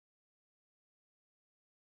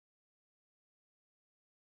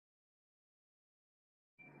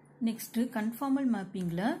Next, conformal mapping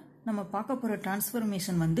la நம்ம பார்க்க போற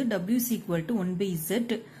transformation வந்து W is equal to 1 by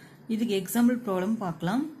Z. இதுக்கு example problem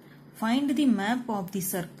பார்க்கலாம். Find the map of the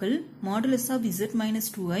circle modulus of Z minus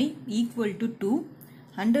 2i equal to 2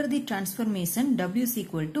 under the transformation W is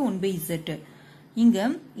equal to 1 by Z. இங்க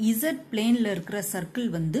Z planeல இருக்கிற circle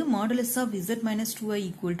வந்து modulus of Z minus 2i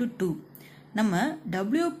equal to 2. நம்ம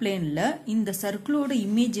W planeல இந்த circleோட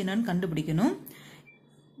image என்னன்னு கண்டுபிடிக்கணும்.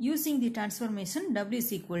 Using the transformation W is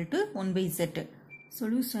equal to 1 by Z.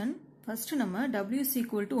 Solution. First நம்ம W is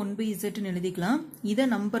equal to 1 by Z னு எழுதிக்கலாம். இதை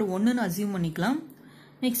நம்பர் 1 னு assume பண்ணிக்கலாம்.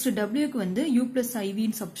 Next W க்கு வந்து U plus IV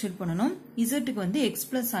னு substitute பண்ணணும். Z க்கு வந்து X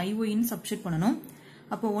plus IY னு substitute பண்ணணும்.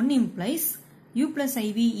 அப்போ 1 implies U plus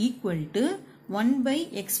IV equal to 1 by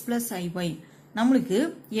X plus IY. நம்மளுக்கு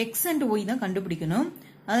X and Y தான் கண்டுபிடிக்கணும்.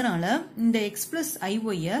 அதனால இந்த X plus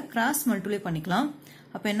IY cross multiply பண்ணிக்கலாம்.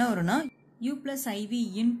 அப்போ என்ன வரும்னா U plus IV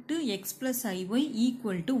into X plus IY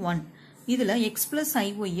equal to 1. இதுல X plus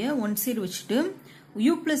IY one side வச்சுட்டு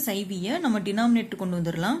U plus IV நம்ம denominator கொண்டு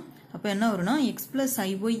வந்துடலாம். அப்ப என்ன வரும்னா X plus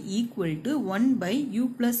IY equal to 1 by U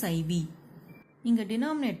plus IV. இங்க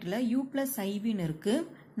denominatorல U plus IV னு இருக்கு.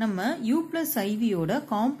 நம்ம U plus IV ஓட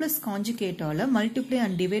complex conjugate ஆல multiply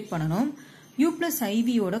and divide பண்ணணும். U plus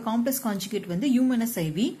IV ஓட complex conjugate வந்து U minus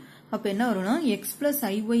IV. அப்ப என்ன வரும்னா X plus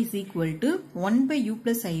IY is equal to 1 by U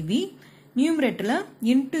plus IV. Numeratorல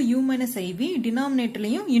into U minus IV,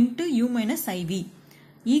 denominatorலயும் into U minus IV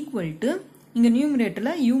equal to இங்க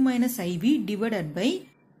numeratorல U minus IV divided by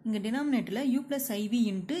இங்க denominatorல U plus IV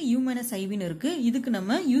into U minus IV னு இருக்கு. இதுக்கு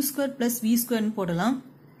நம்ம U square plus V square னு போடலாம்.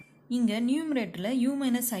 இங்க numeratorல U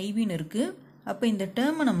minus IV னு இருக்கு. அப்ப இந்த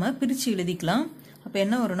term நம்ம பிரிச்சு எழுதிக்கலாம். அப்ப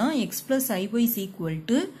என்ன வரும்னா X plus IY is equal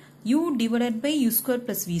to U divided by U square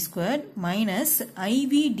plus V square minus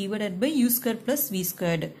IV divided by U square plus V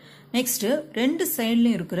square. Next, ரெண்டு சைடுல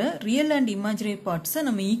இருக்கிற real and imaginary parts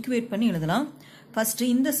நம்ம ஈக்குவேட் பண்ணி எழுதலாம். First,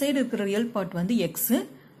 இந்த சைடு இருக்கிற real part வந்து X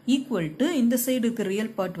equal to இந்த சைடு இருக்கிற real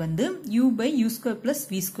part வந்து U by U square plus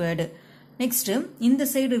V squared. Next, இந்த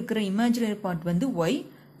சைடு இருக்கிற imaginary part வந்து Y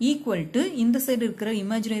equal to இந்த சைடு இருக்கிற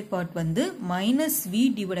imaginary part வந்து minus V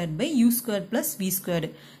divided by U square plus V squared.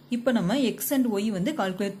 இப்ப நம்ம X and Y வந்து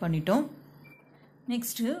calculate பண்ணிட்டோம்.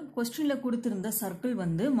 Next, questionல கொடுத்திருந்த circle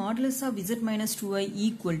வந்து modulus of Z minus 2i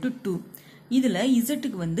equal to 2. இதுல Z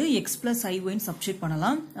க்கு வந்து X plus IY னு substitute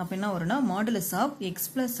பண்ணலாம். அப்ப என்ன வரும்னா modulus of X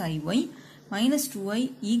plus IY minus 2i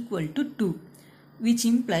equal to 2. Which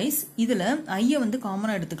implies இதுல I வந்து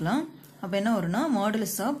காமனா எடுத்துக்கலாம். அப்ப என்ன வரும்னா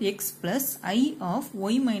modulus of X plus I of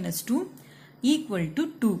Y minus 2 equal to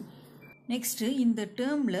 2. Next, இந்த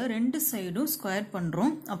termல ரெண்டு சைடும் square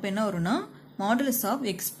பண்றோம். அப்ப என்ன வரும்னா modulus of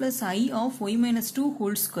X plus I of Y minus 2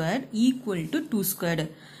 whole squared equal to 2 squared.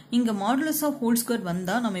 இங்க modulus of whole squared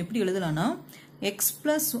வந்தா நம்ம எப்படி எழுதலாம்னா X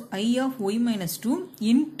plus I of Y minus 2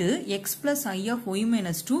 into X plus I of Y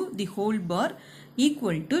minus 2 the whole bar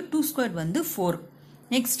equal to 2 squared வந்து 4.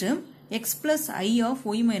 Next, X plus I of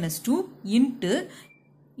Y minus 2 into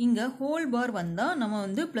இங்க whole bar வந்தா நம்ம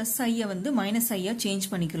வந்து plus I வந்து minus I change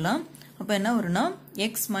பண்ணிக்கலாம். அப்ப என்ன வரும்னா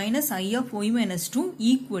X minus I of Y minus 2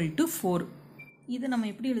 equal to 4. இதை நம்ம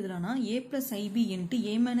எப்படி எழுதலாம்னா A plus IB into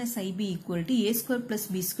A minus IB equal to A square plus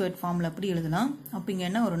B square formula அப்படி எழுதலாம். அப்ப இங்க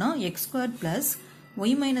என்ன வரும்னா X square plus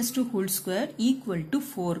Y minus 2 whole square equal to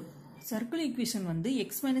 4. Circle equation வந்து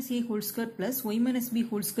X minus A whole square plus Y minus B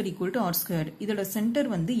whole square equal to R square. இதோட center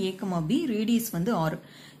வந்து A, B, radius வந்து R.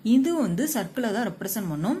 இது வந்து circle தான் represent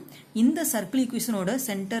பண்ணும். இந்த circle equation ஓட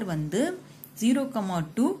center வந்து 0,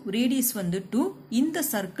 2, radius வந்து 2. இந்த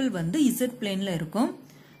circle வந்து Z planeல இருக்கும்.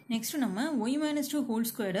 Next நம்ம Y minus 2 whole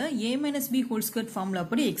squared A minus B whole squared formula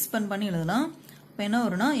அப்படி expand பண்ணி எழுதலாம். அப்ப என்ன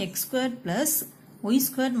வரும்னா X squared plus Y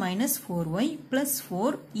squared minus 4Y plus 4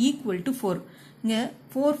 equal to 4. இங்க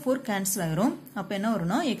 4 cancel ஆயிரும். அப்ப என்ன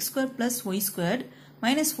வரும்னா X squared plus Y squared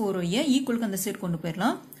minus 4Y equal அந்த சைடு கொண்டு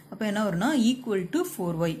போயிடலாம். அப்ப என்ன வரும்னா equal to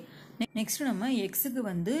 4Y. Next நம்ம X க்கு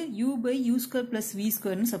வந்து U by U square plus V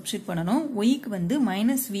square னு substitute பண்ணணும். Y க்கு வந்து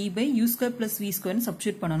minus V by U square plus V square னு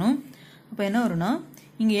substitute பண்ணணும். அப்ப என்ன வரும்னா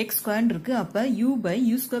இங்க x squared இருக்கு. அப்ப U by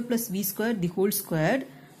U square plus V square the whole squared.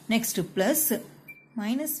 Next plus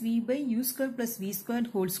minus V by U square plus V squared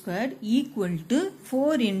whole squared equal to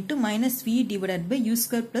 4 into minus V divided by U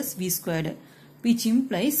square plus V squared. Which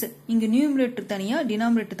implies இங்க numerator தனியா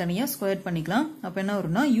denominator தனியா square பண்ணிக்கலாம். அப்ப என்ன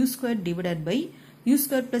வரும்னா U squared divided by U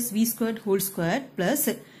squared plus V squared whole squared plus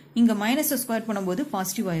இங்க minus square பண்ணும்போது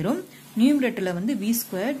positive ஆயிரும். Numeratorல வந்து V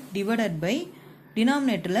squared divided by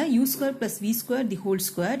denominatorல U square plus V square the whole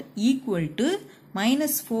square equal to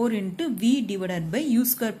minus 4 into V divided by U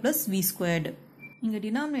square plus V squared. இங்க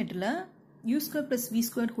denominatorல u square plus v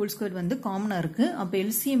squared whole squared வந்து காமனா இருக்கு. அப்ப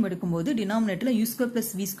LCM எடுக்கும்போது denominatorல u square plus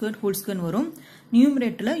v squared whole squared வரும்.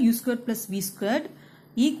 numeratorல u squared plus v squared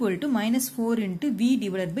equal to minus 4 into v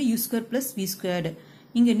divided by u squared plus v squared.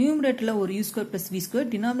 இங்க numeratorல ஒரு u squared plus v squared,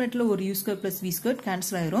 denominatorல ஒரு u squared plus v squared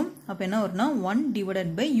cancel ஆயிரும். அப்ப என்ன வரும்னா 1 divided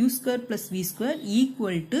by u squared plus v squared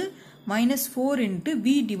equal to minus 4 into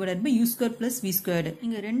v divided by u squared plus v squared.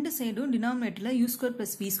 இங்க ரெண்டு சைடும் denominatorல u squared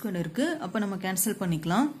plus v squared இருக்கு. அப்ப நம்ம cancel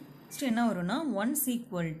பண்ணிக்கலாம். நெக்ஸ்ட் என்ன வரும்னா 1 is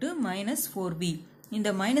equal to minus 4v. இந்த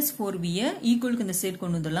minus 4v ஈக்குவலுக்கு இந்த சைடு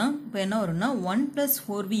கொண்டு வந்துடலாம். இப்போ என்ன வரும்னா 1 plus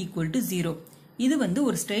 4v equal to 0. இது வந்து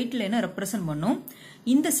ஒரு ஸ்ட்ரெயிட் லைனை ரெப்ரசன்ட் பண்ணும்.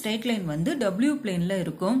 இந்த ஸ்ட்ரெயிட் லைன் வந்து w பிளேன்ல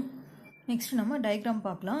இருக்கும். நெக்ஸ்ட் நம்ம டயக்ராம்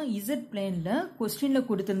பார்க்கலாம். z பிளேன்ல கொஸ்டின்ல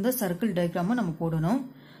கொடுத்திருந்த சர்க்கிள் டயக்ராமை நம்ம போடணும்.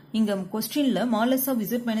 இங்க கொஸ்டின்ல மாலஸ் of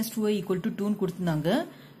z minus 2i equal to 2 கொடுத்திருந்தாங்க.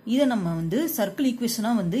 இதை நம்ம வந்து சர்க்கிள்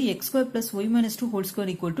ஈக்குவேஷனா வந்து x square plus y minus 2 whole square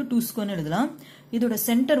equal to 2 square எழுதலாம். இதோட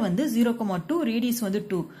சென்டர் வந்து 0,2, ரேடியஸ் வந்து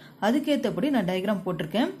 2. அதுக்கேற்றபடி நான் டயக்ராம்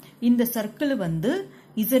போட்டிருக்கேன். இந்த சர்க்கிள் வந்து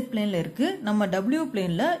z பிளேன்ல இருக்கு. நம்ம w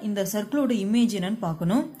பிளேன்ல இந்த சர்க்கிளோட இமேஜ் என்னன்னு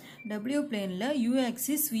பார்க்கணும். w பிளேன்ல u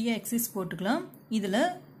axis v axis போட்டுக்கலாம். இதுல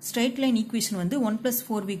ஸ்ட்ரைட் லைன் ஈக்குவேஷன் வந்து 1 plus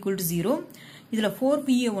 4v equal to 0. இதுல 4v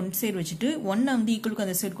ஒன் சைடு வச்சுட்டு 1 வந்து ஈக்குவலுக்கு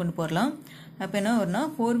அந்த சைடு கொண்டு போறலாம். அப்ப என்ன வரும்னா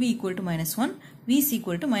 4v equal to minus 1, v is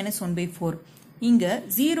equal to minus 1 by 4. இங்க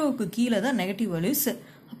 0க்கு கீழே தான் நெகட்டிவ் வேல்யூஸ்.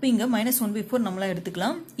 அப்ப இங்க minus 1 by 4 நம்மளா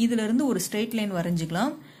எடுத்துக்கலாம். இதுல இருந்து ஒரு ஸ்ட்ரெயிட் லைன்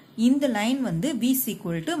வரைஞ்சிக்கலாம். இந்த லைன் வந்து v is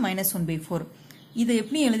equal to minus 1 by 4. இதை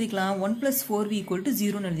எப்படி எழுதிக்கலாம்? 1 plus 4v equal to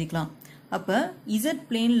 0 எழுதிக்கலாம். அப்ப z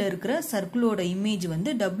பிளேன்ல இருக்கிற சர்க்கிளோட இமேஜ் வந்து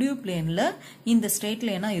w பிளேன்ல இந்த ஸ்ட்ரெயிட்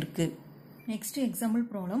லைனா இருக்கு. Next example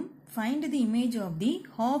problem. Find the image of the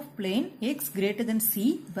half plane x greater than c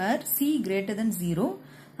where c greater than 0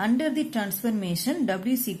 under the transformation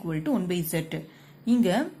w is equal to 1 by z. இங்க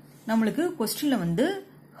நம்மளுக்கு கொஸ்டின்ல வந்து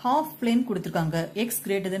half plane கொடுத்திருக்காங்க x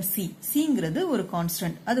greater than c. cங்கிறது ஒரு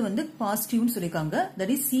constant. அது வந்து பாசிட்டிவ்னு சொல்லிருக்காங்க.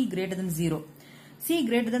 that is c greater than 0. c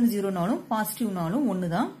greater than 0 நாலும் பாசிட்டிவ்னாலும்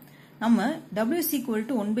ஒண்ணுதான். நம்ம w is equal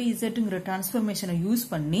to 1 by zங்கிற டிரான்ஸ்ஃபர்மேஷனை use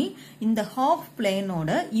பண்ணி இந்த half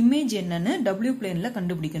பிளேனோட இமேஜ் என்னன்னு w பிளேன்ல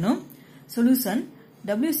கண்டுபிடிக்கணும். Solution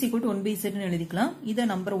w is equal to 1 by z ன்னு எழுதிக்கலாம். இதை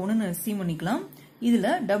நம்பர் 1ன்னு அசீவ் பண்ணிக்கலாம். இதுல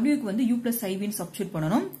w க்கு வந்து u plus iv ன்னு சப்ஸ்டிட்யூட்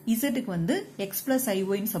பண்ணணும். z க்கு வந்து x plus iy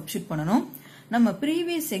ன்னு சப்ஸ்டிட்யூட் பண்ணணும். நம்ம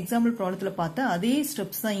ப்ரீவியஸ் எக்ஸாம்பிள் ப்ராப்ளத்துல பார்த்த அதே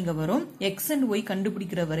ஸ்டெப்ஸ் தான் இங்க வரும். x and y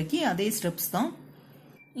கண்டுபிடிக்கிற வரைக்கும் அதே ஸ்டெப்ஸ் தான்.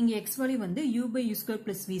 இங்க x வேல்யூ வந்து u by u square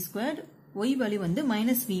plus v squared, y value வந்து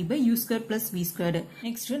minus v by u square plus v squared.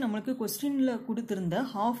 Next நம்மளுக்கு கொஸ்டின்ல கொடுத்திருந்த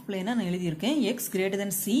half பிளேனை நான் எழுதியிருக்கேன். x greater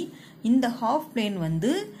than c. இந்த half பிளேன்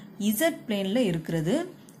வந்து z பிளேன்ல இருக்கிறது.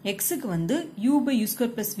 x க்கு வந்து u by u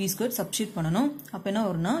square plus v squared substitute பண்ணணும். அப்ப என்ன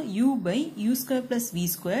வரும்னா u by u square plus v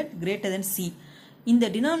squared greater than c. இந்த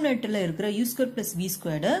டினாமினேட்டர்ல இருக்கிற u square plus v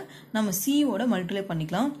squared நம்ம c ஓட மல்டிப்ளை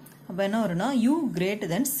பண்ணிக்கலாம். அப்ப என்ன வரும்னா u greater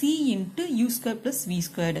than c into u square plus v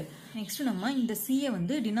squared. Next நம்ம இந்த c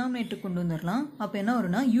வந்து டினாமினேட்டர் கொண்டு வந்துடலாம். அப்ப என்ன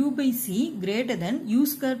வரும்னா u by c greater than u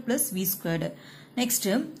square plus v squared. Next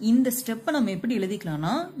இந்த ஸ்டெப்பை நம்ம எப்படி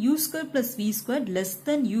எழுதிக்கலாம்னா u square plus v squared less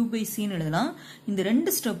than u by c ன்னு எழுதலாம். இந்த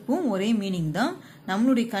ரெண்டு ஸ்டெப்பும் ஒரே மீனிங் தான்.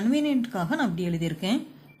 நம்மளுடைய கன்வீனியன்ட்காக நான் அப்படி எழுதியிருக்கேன்.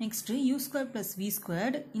 Next u square plus v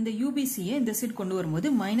squared இந்த u by c இந்த சைடு கொண்டு வரும்போது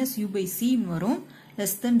minus u by c வரும்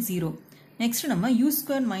less than 0. நெக்ஸ்ட் நம்ம u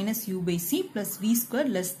square minus u by c plus v square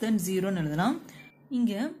less than 0 ன்னு எழுதலாம்.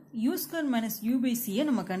 இங்க u square minus u by c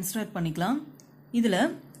நம்ம கன்சிடர் பண்ணிக்கலாம். இதுல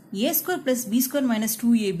a square plus b square minus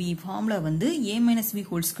 2ab formula வந்து a minus b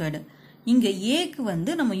whole squared. இங்க a க்கு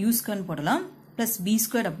வந்து நம்ம u square போடலாம் plus b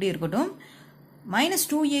squared அப்படியே இருக்கட்டும். minus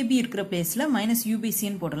 2ab இருக்கிற பிளேஸ்ல minus u by c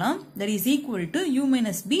ன்னு போடலாம். that is equal to u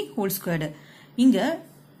minus b whole squared. இங்க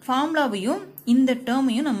ஃபார்முலாவையும் இந்த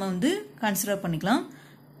டேர்மையும் நம்ம வந்து கன்சிடர் பண்ணிக்கலாம்.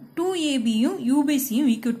 2ab யும் u by c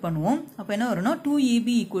யும் ஈக்குவேட் பண்ணுவோம். அப்ப என்ன வரும்னா 2ab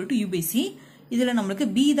equal to u by c. இதுல நம்மளுக்கு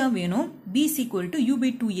b தான் வேணும். b is equal to u by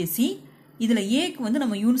 2ac. இதுல a க்கு வந்து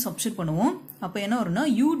நம்ம u ன்னு சப்ஸ்டிட்யூட் பண்ணுவோம். அப்ப என்ன வரும்னா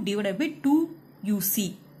u divided by 2uc.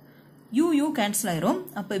 u cancel ஆயிரும்.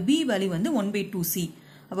 அப்ப b வேல்யூ வந்து 1 by 2c.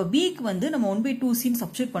 அப்ப b க்கு வந்து நம்ம 1 by 2c ன்னு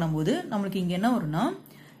சப்ஸ்டிட்யூட் பண்ணும்போது நம்மளுக்கு இங்க என்ன வரும்னா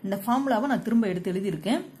இந்த ஃபார்முலாவை நான் திரும்ப எடுத்து எழுதி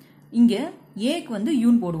இருக்கேன். இங்க a க்கு வந்து u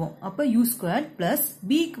ன்னு போடுவோம். அப்ப u squared plus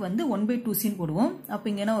b க்கு வந்து 1 by 2c ன்னு போடுவோம். அப்ப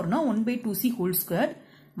இங்க என்ன வரும்னா 1 by 2c whole squared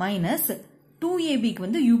minus 2ab க்கு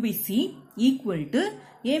வந்து u by c equal to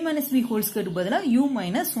a minus b whole squared பதிலா u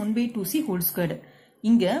minus 1 by 2c whole squared.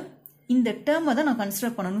 இங்க இந்த டேர்மை தான் நான்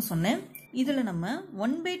கன்சிடர் பண்ணணும்னு சொன்னேன். இதுல நம்ம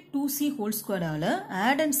 1 by 2c whole squared ஆல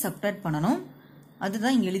add and subtract பண்ணணும்.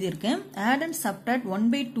 அதுதான் இங்க எழுதியிருக்கேன். add and subtract 1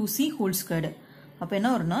 by 2c whole squared. அப்ப என்ன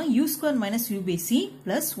வரும்னா u square minus u by c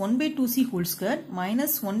plus 1 by 2c whole squared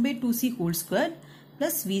minus 1 by 2c whole squared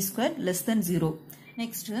plus v squared less than 0.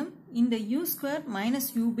 Next இந்த u square minus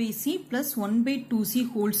u by c plus 1 by 2c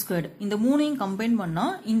whole squared இந்த மூணையும் combine பண்ணா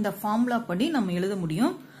இந்த formula படி நம்ம எழுத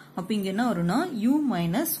முடியும். அப்ப இங்க என்ன வரும்னா u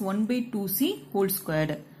minus 1 by 2c whole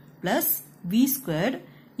squared plus v squared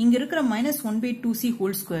இங்க இருக்கிற minus 1 by 2c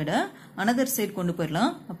whole squared another side கொண்டு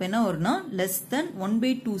போயிடலாம். அப்ப என்ன வரும்னா less than 1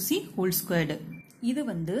 by 2c whole squared. இது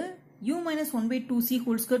வந்து u minus 1 by 2c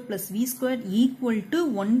whole squared plus v squared equal to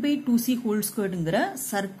 1 by 2c whole squared ங்கிற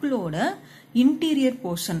சர்க்கிளோட interior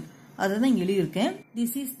portion. அதுதான் இங்க எழுதியிருக்கேன்.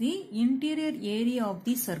 This is the interior area of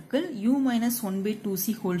the circle u minus 1 by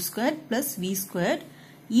 2c whole squared plus v squared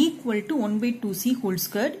equal to 1 by 2c whole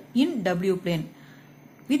squared in w plane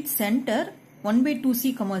with center 1 by 2c,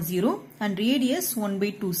 0 and radius 1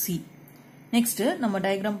 by 2c. Next நம்ம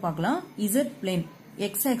diagram பார்க்கலாம். Z plane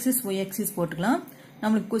x axis y axis போட்டுக்கலாம்.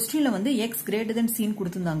 நம்மளுக்கு கொஸ்டின்ல வந்து x greater than c ன்னு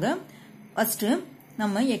கொடுத்திருந்தாங்க. First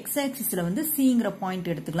நம்ம x axisல வந்து c ங்கற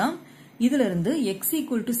பாயிண்ட் எடுத்துக்கலாம். இதுல இருந்து x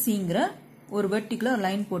equal to c ங்கற ஒரு வெர்டிகுலர்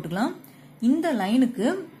லைன் போட்டுக்கலாம். இந்த லைனுக்கு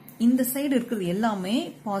இந்த சைடு இருக்குது எல்லாமே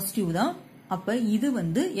பாசிட்டிவ் தான். அப்ப இது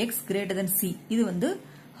வந்து x greater than c. இது வந்து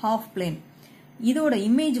half plane. இதோட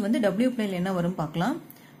இமேஜ் வந்து w plane என்ன வரும் பார்க்கலாம்.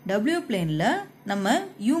 w planeல நம்ம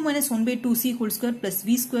u minus 1 by 2c whole square plus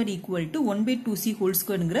v square equal to 1 by 2c whole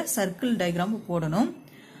square ங்கற circle diagram போடணும்.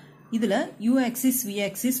 இதுல u axis v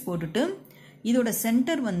axis போட்டுட்டு இதோட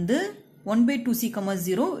சென்டர் வந்து 1 by 2c,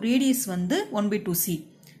 0 ரேடியஸ் வந்து 1 by 2c.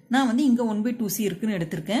 நான் வந்து இங்க 1 by 2c இருக்குன்னு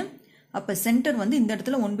எடுத்திருக்கேன். அப்ப சென்டர் வந்து இந்த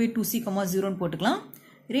இடத்துல 1 by 2c, 0 ன்னு போட்டுக்கலாம்.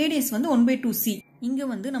 ரேடியஸ் வந்து 1 by 2c. இங்க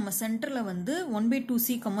வந்து நம்ம சென்டர்ல வந்து 1 by 2c,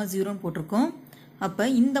 0 ன்னு போட்டிருக்கோம். அப்ப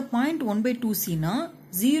இந்த பாயிண்ட் 1 by 2c னா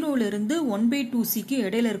 0 ல இருந்து 1 by 2c க்கு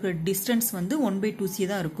இடையில இருக்கிற டிஸ்டன்ஸ் வந்து 1 by 2c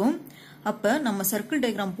தான் இருக்கும். அப்ப நம்ம சர்க்கிள்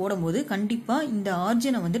டயகிராம் போடும்போது கண்டிப்பா இந்த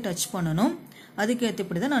ஆரிஜினை வந்து டச் பண்ணணும். அதுக்கு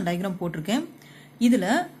ஏற்றபடி தான் நான் டயகிராம் போட்டிருக்கேன். இதுல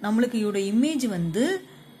நம்மளுக்கு இதோட இமேஜ் வந்து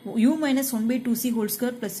u minus 1 by 2c whole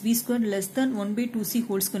square plus v square less than 1 by 2c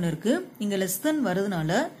whole square இருக்கு. இங்க less than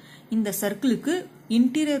வரதுனால இந்த சர்க்கிளுக்கு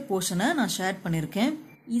இன்டீரியர் போர்ஷனை நான் ஷேர் பண்ணிருக்கேன்.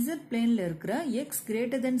 Z பிளேன்ல இருக்கிற x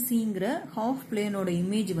greater than c ங்கற half பிளேனோட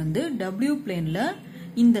image வந்து w பிளேன்ல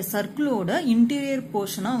இந்த சர்க்கிளோட இன்டீரியர்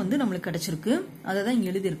போர்ஷனா வந்து நமக்கு கிடைச்சிருக்கு. அதை தான் இங்க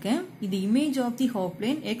எழுதியிருக்கேன். இது image of the half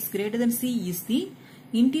plane x greater than c is the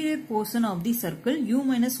interior portion of the circle u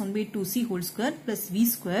minus 1 by 2c whole square plus v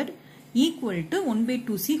squared equal to 1 by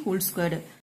 2c whole squared.